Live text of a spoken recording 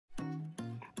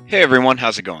Hey everyone,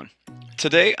 how's it going?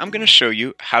 Today I'm going to show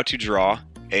you how to draw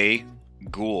a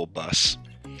Ghoul Bus.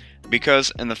 Because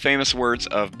in the famous words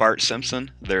of Bart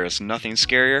Simpson, there is nothing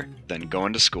scarier than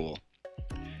going to school.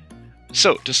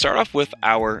 So to start off with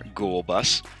our Ghoul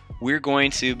Bus, we're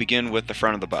going to begin with the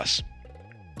front of the bus.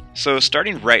 So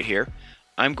starting right here,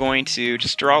 I'm going to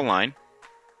just draw a line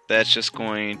that's just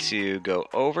going to go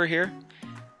over here,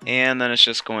 and then it's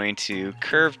just going to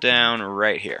curve down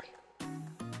right here.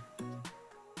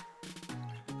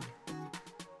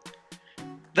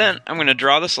 Then I'm going to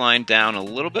draw this line down a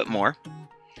little bit more,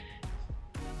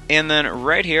 and then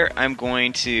right here I'm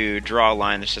going to draw a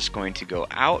line that's just going to go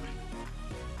out,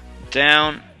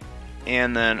 down,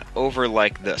 and then over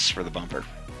like this for the bumper.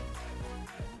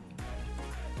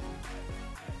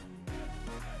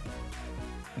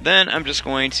 Then I'm just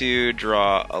going to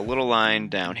draw a little line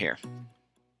down here.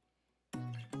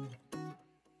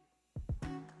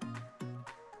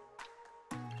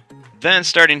 Then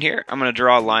starting here, I'm going to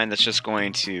draw a line that's just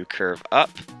going to curve up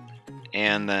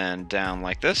and then down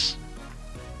like this.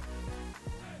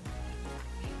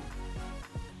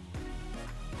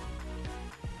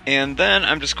 And then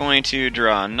I'm just going to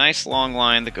draw a nice long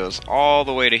line that goes all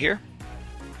the way to here.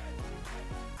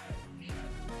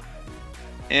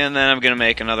 And then I'm going to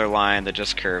make another line that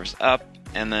just curves up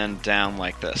and then down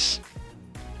like this.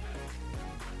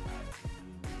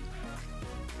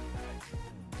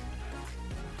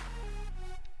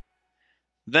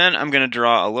 Then I'm going to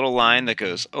draw a little line that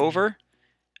goes over.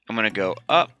 I'm going to go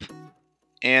up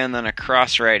and then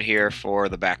across right here for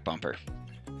the back bumper.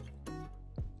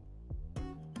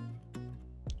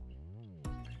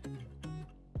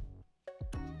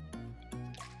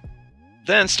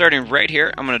 Then starting right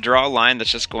here, I'm going to draw a line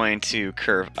that's just going to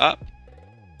curve up,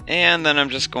 and then I'm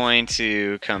just going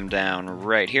to come down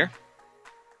right here.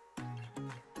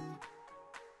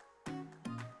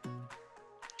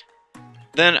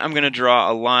 Then I'm going to draw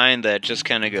a line that just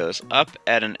kind of goes up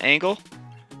at an angle,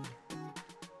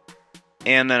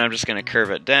 and then I'm just going to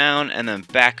curve it down and then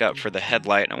back up for the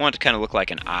headlight. I want it to kind of look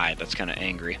like an eye that's kind of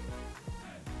angry.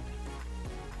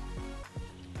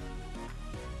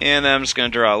 And then I'm just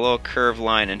going to draw a little curved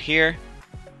line in here,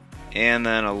 and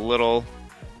then a little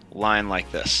line like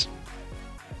this.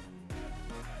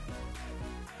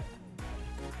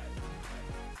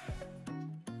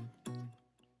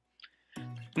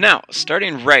 Now,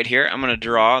 starting right here, I'm going to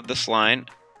draw this line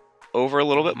over a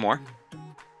little bit more.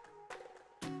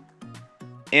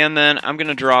 And then I'm going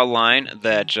to draw a line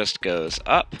that just goes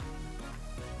up,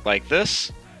 like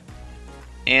this.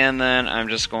 And then I'm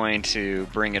just going to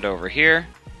bring it over here.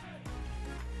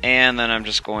 And then I'm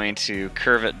just going to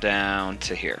curve it down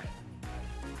to here.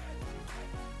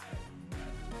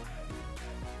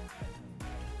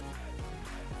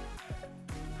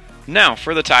 Now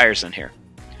for the tires in here.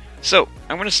 So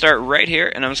I'm going to start right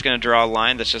here, and I'm just going to draw a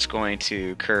line that's just going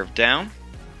to curve down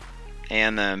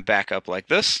and then back up like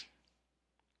this.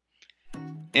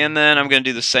 And then I'm going to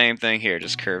do the same thing here,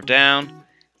 just curve down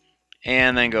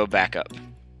and then go back up.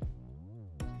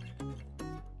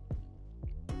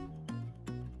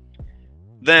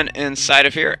 Then inside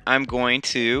of here, I'm going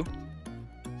to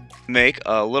make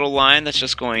a little line that's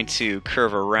just going to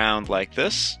curve around like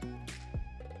this.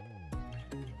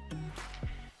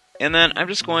 And then I'm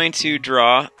just going to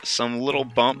draw some little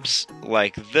bumps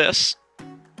like this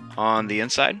on the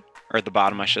inside, or at the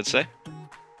bottom I should say.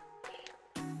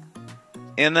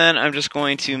 And then I'm just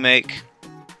going to make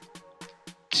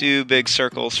two big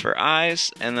circles for eyes,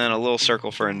 and then a little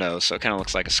circle for a nose, so it kind of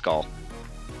looks like a skull.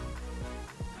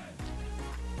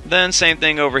 Then same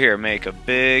thing over here, make a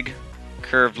big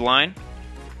curved line.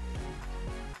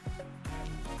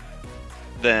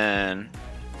 Then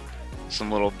some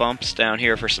little bumps down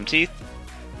here for some teeth.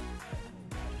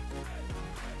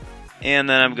 And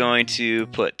then I'm going to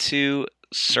put two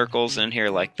circles in here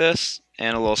like this,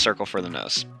 and a little circle for the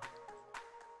nose.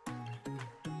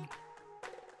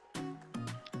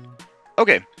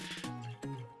 Okay,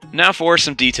 now for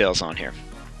some details on here.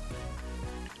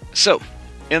 So,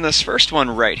 in this first one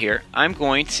right here, I'm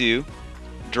going to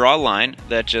draw a line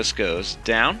that just goes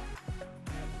down.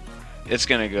 It's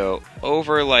going to go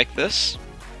over like this.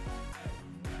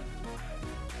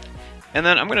 And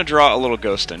then I'm going to draw a little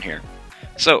ghost in here.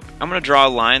 So I'm going to draw a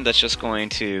line that's just going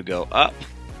to go up.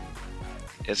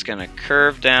 It's going to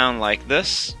curve down like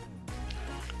this.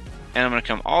 And I'm going to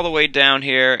come all the way down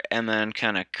here and then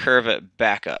kind of curve it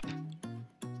back up.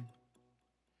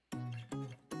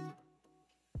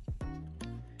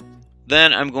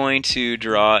 Then I'm going to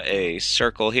draw a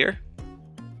circle here,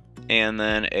 and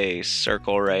then a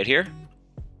circle right here.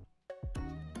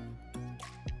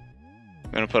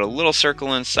 I'm going to put a little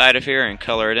circle inside of here and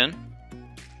color it in.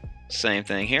 Same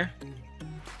thing here.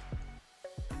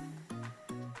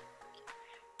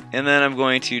 And then I'm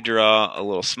going to draw a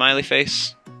little smiley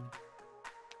face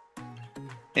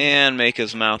and make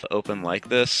his mouth open like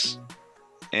this,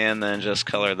 and then just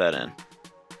color that in.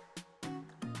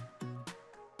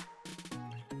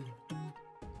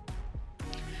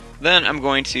 Then I'm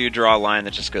going to draw a line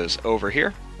that just goes over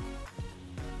here.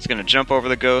 It's going to jump over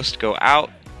the ghost, go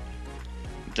out,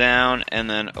 down, and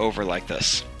then over like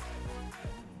this.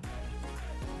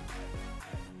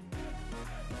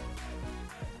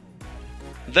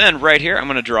 Then right here I'm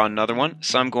going to draw another one,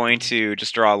 so I'm going to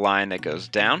just draw a line that goes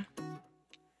down.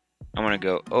 I'm going to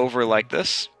go over like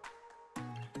this,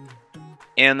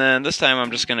 and then this time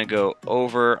I'm just going to go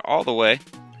over all the way,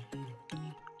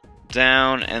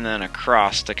 down, and then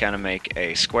across to kind of make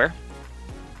a square.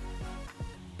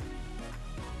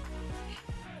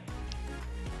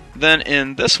 Then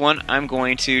in this one I'm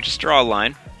going to just draw a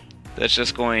line that's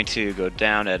just going to go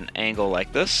down at an angle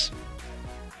like this.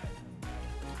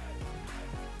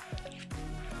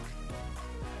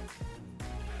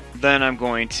 Then I'm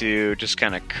going to just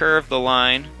kind of curve the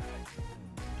line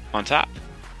on top.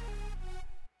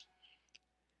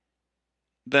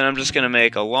 Then I'm just going to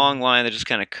make a long line that just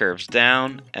kind of curves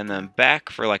down and then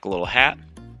back for like a little hat.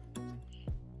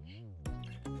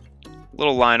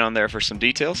 Little line on there for some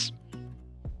details.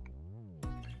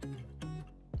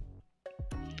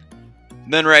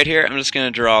 Then right here I'm just going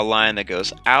to draw a line that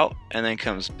goes out and then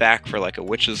comes back for like a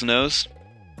witch's nose.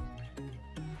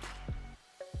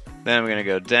 Then I'm going to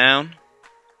go down,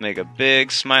 make a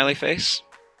big smiley face.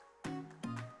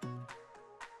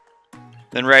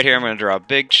 Then right here I'm going to draw a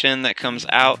big chin that comes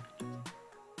out,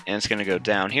 and it's going to go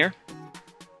down here.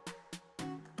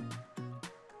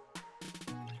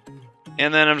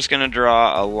 And then I'm just going to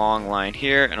draw a long line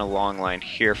here and a long line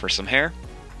here for some hair.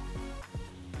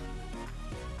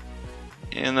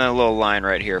 And then a little line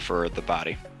right here for the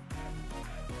body.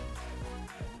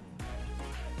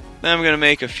 Then I'm going to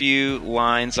make a few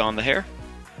lines on the hair.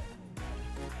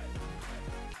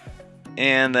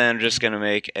 And then just going to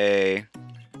make a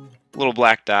little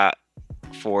black dot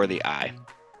for the eye.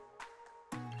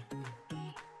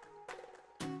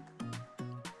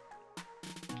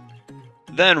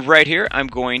 Then right here I'm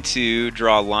going to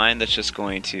draw a line that's just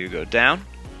going to go down.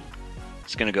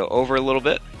 It's going to go over a little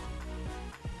bit.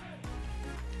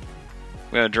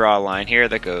 I'm going to draw a line here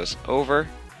that goes over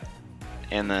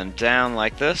and then down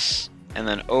like this, and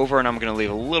then over, and I'm going to leave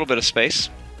a little bit of space.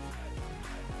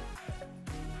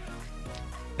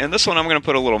 And this one I'm going to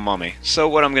put a little mummy. So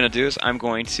what I'm going to do is I'm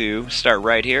going to start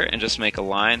right here and just make a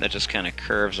line that just kind of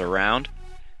curves around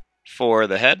for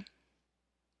the head.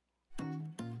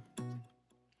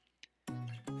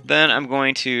 Then I'm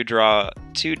going to draw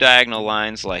two diagonal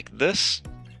lines like this.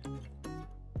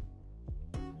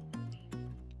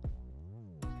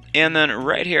 And then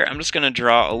right here, I'm just going to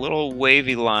draw a little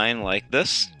wavy line like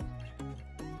this.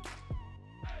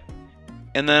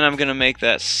 And then I'm going to make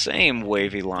that same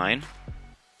wavy line.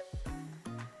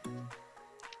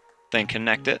 Then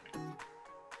connect it.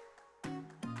 Then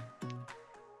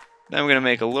I'm going to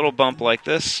make a little bump like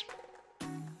this.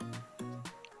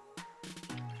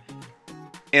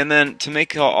 And then to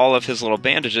make all of his little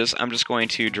bandages, I'm just going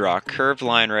to draw a curved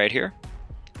line right here.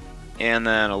 And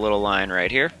then a little line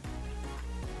right here.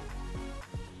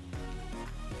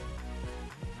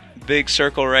 Big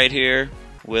circle right here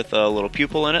with a little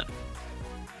pupil in it.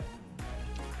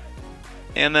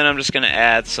 And then I'm just going to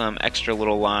add some extra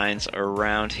little lines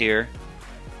around here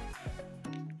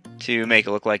to make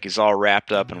it look like he's all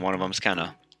wrapped up and one of them's kind of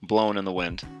blowing in the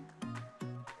wind.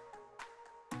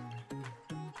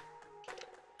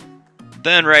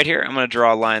 Then right here I'm going to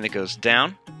draw a line that goes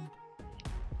down,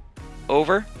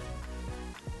 over,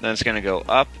 then it's going to go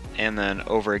up and then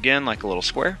over again like a little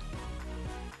square.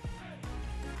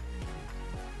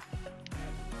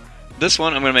 This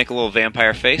one I'm going to make a little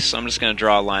vampire face, so I'm just going to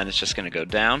draw a line that's just going to go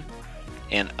down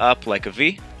and up like a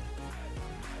V.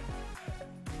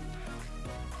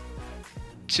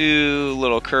 Two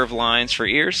little curved lines for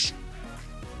ears.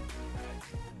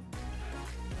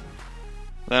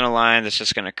 Then a line that's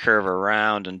just going to curve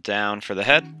around and down for the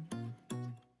head.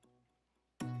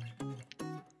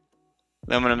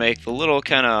 Then I'm going to make the little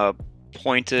kind of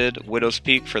pointed widow's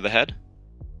peak for the head,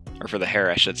 or for the hair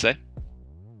I should say.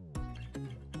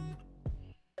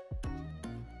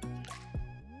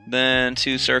 Then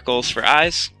two circles for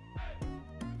eyes,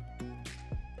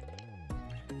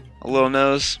 a little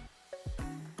nose,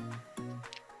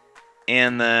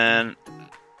 and then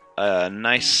a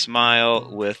nice smile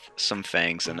with some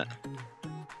fangs in it.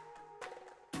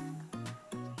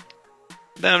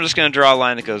 Then I'm just going to draw a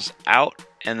line that goes out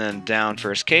and then down for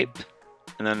his cape,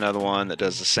 and then another one that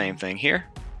does the same thing here.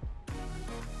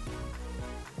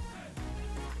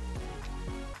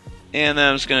 And then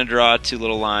I'm just going to draw 2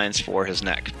 little lines for his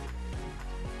neck.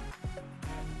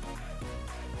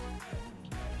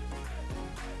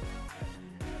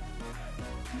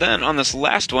 Then on this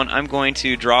last one, I'm going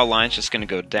to draw lines just going to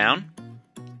go down,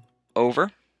 over,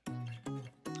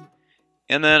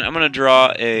 and then I'm going to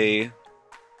draw a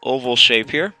oval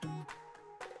shape here.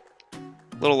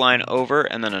 Little line over,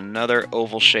 and then another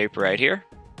oval shape right here.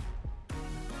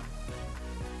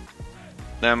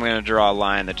 Then I'm going to draw a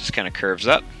line that just kind of curves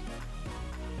up.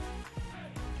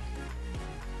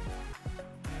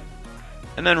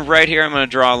 And then right here I'm going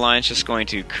to draw a line that's just going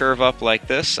to curve up like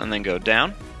this and then go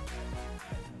down.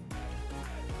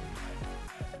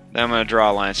 Then I'm going to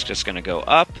draw a line that's just going to go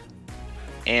up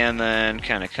and then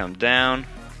kind of come down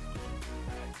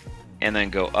and then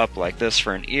go up like this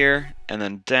for an ear and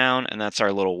then down, and that's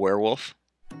our little werewolf.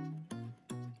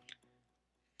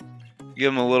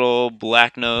 Give him a little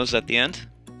black nose at the end.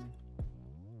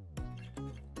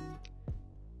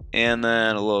 And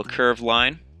then a little curved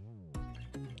line.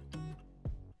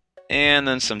 And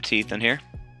then some teeth in here.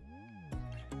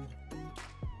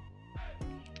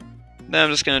 Then I'm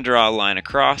just going to draw a line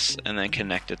across and then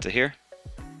connect it to here.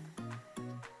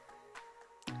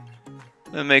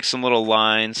 Then make some little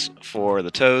lines for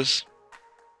the toes.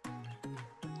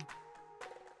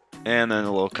 And then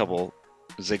a little couple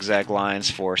zigzag lines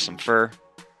for some fur.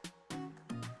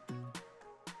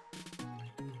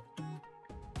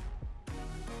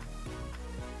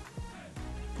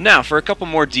 Now for a couple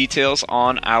more details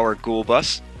on our Ghoul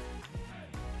Bus.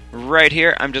 Right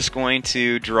here I'm just going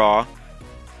to draw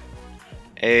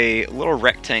a little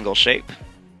rectangle shape.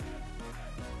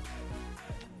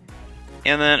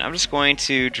 And then I'm just going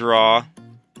to draw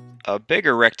a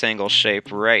bigger rectangle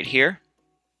shape right here.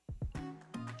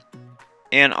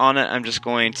 And on it I'm just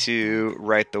going to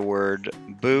write the word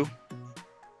boo.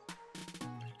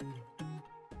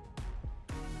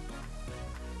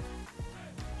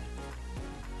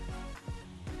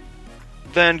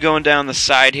 Then going down the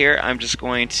side here, I'm just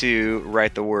going to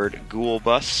write the word Ghoul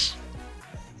Bus.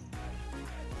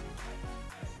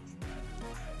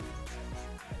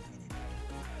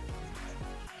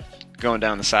 Going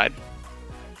down the side.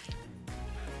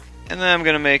 And then I'm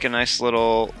going to make a nice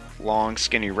little long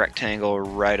skinny rectangle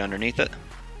right underneath it.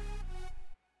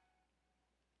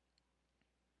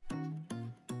 Then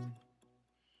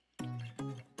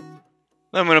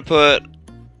I'm going to put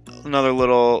another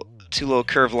little 2 little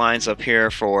curved lines up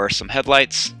here for some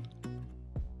headlights.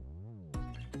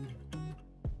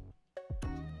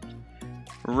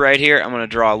 Right here I'm going to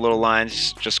draw a little line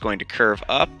just going to curve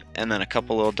up and then a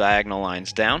couple little diagonal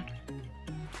lines down.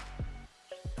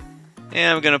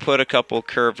 And I'm going to put a couple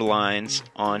curved lines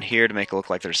on here to make it look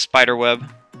like there's spider web.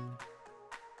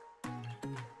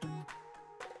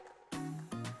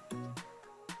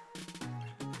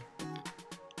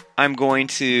 I'm going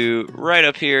to, right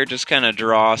up here, just kind of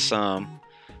draw some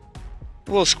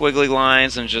little squiggly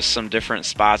lines and just some different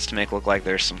spots to make it look like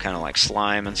there's some kind of like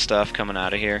slime and stuff coming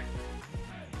out of here.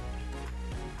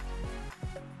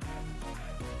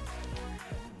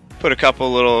 Put a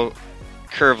couple little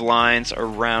curved lines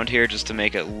around here just to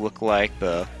make it look like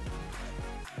the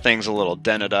thing's a little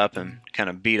dented up and kind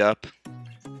of beat up.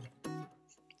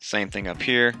 Same thing up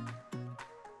here.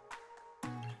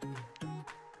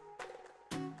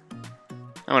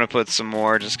 I'm going to put some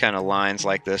more just kind of lines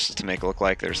like this to make it look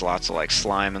like there's lots of like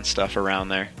slime and stuff around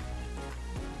there.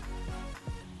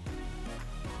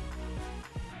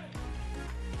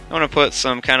 I'm going to put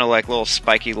some kind of like little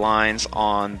spiky lines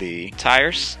on the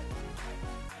tires.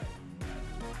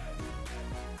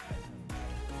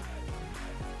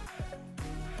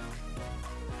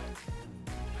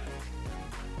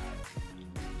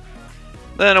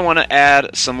 Then I want to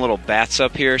add some little bats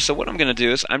up here. So what I'm going to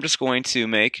do is I'm just going to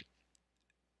make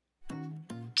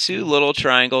 2 little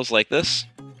triangles like this.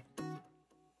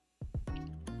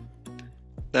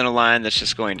 Then a line that's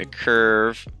just going to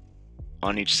curve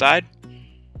on each side.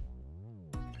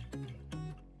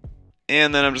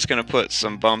 And then I'm just going to put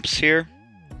some bumps here.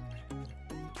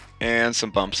 And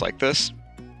some bumps like this.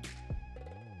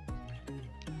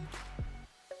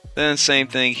 Then same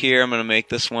thing here. I'm going to make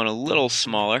this one a little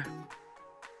smaller.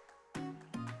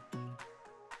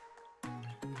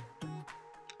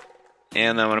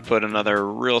 And then I'm going to put another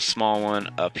real small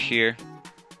one up here.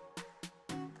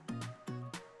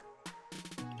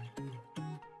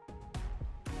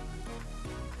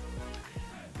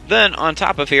 Then on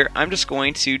top of here, I'm just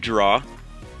going to draw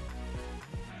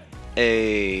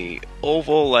a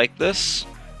oval like this.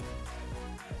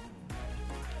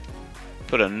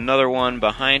 Put another one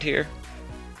behind here.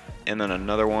 and then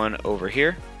another one over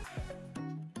here.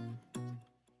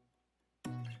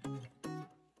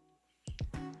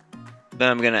 Then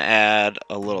I'm going to add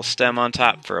a little stem on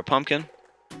top for a pumpkin.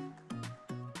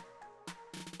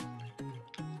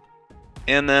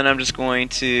 And then I'm just going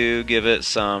to give it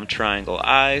some triangle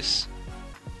eyes,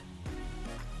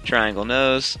 triangle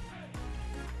nose,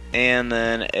 and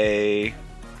then a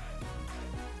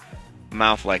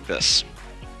mouth like this.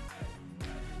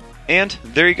 And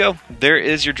there you go. There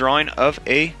is your drawing of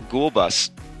a Ghoul Bus.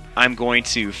 I'm going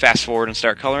to fast forward and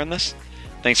start coloring this.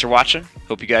 Thanks for watching.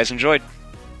 Hope you guys enjoyed.